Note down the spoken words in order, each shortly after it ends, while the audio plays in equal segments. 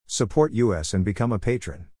Support us and become a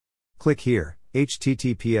patron. Click here,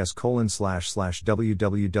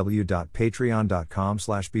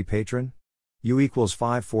 https://www.patreon.com/bepatron. U equals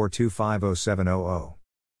 542507000.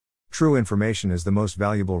 True information is the most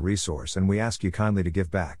valuable resource and we ask you kindly to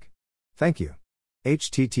give back. Thank you.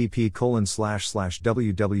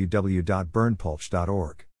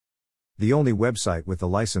 http://www.burnpulch.org. The only website with the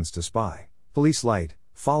license to spy. Police Light.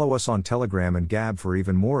 Follow us on Telegram and Gab for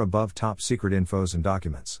even more above top secret infos and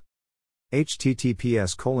documents.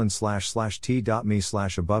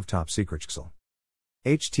 https://t.me/above top secretsxl.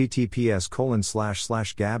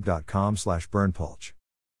 https://gab.com/burnpulch.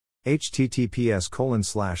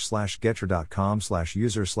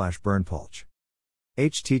 https://getter.com/user/burnpulch.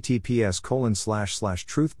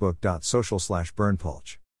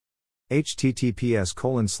 https://truthbook.social/burnpulch.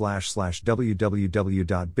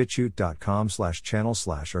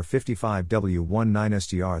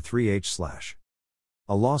 https://www.bitchute.com/channel/r55w19str3h/.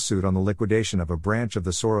 A lawsuit on the liquidation of a branch of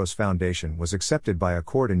the Soros Foundation was accepted by a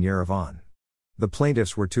court in Yerevan. The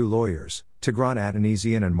plaintiffs were two lawyers, Tigran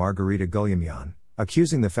Atanesian and Margarita Gulyamyan,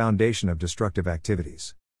 accusing the foundation of destructive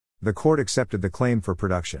activities. The court accepted the claim for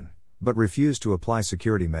production, but refused to apply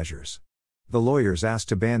security measures. The lawyers asked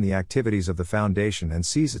to ban the activities of the foundation and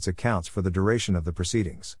seize its accounts for the duration of the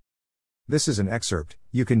proceedings. This is an excerpt.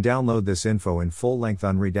 You can download this info in full length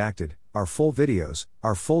unredacted, our full videos,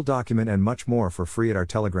 our full document and much more for free at our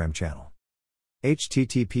Telegram channel.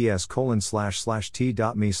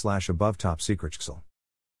 https://t.me/above top secretsxl.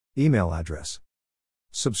 Email address.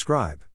 Subscribe.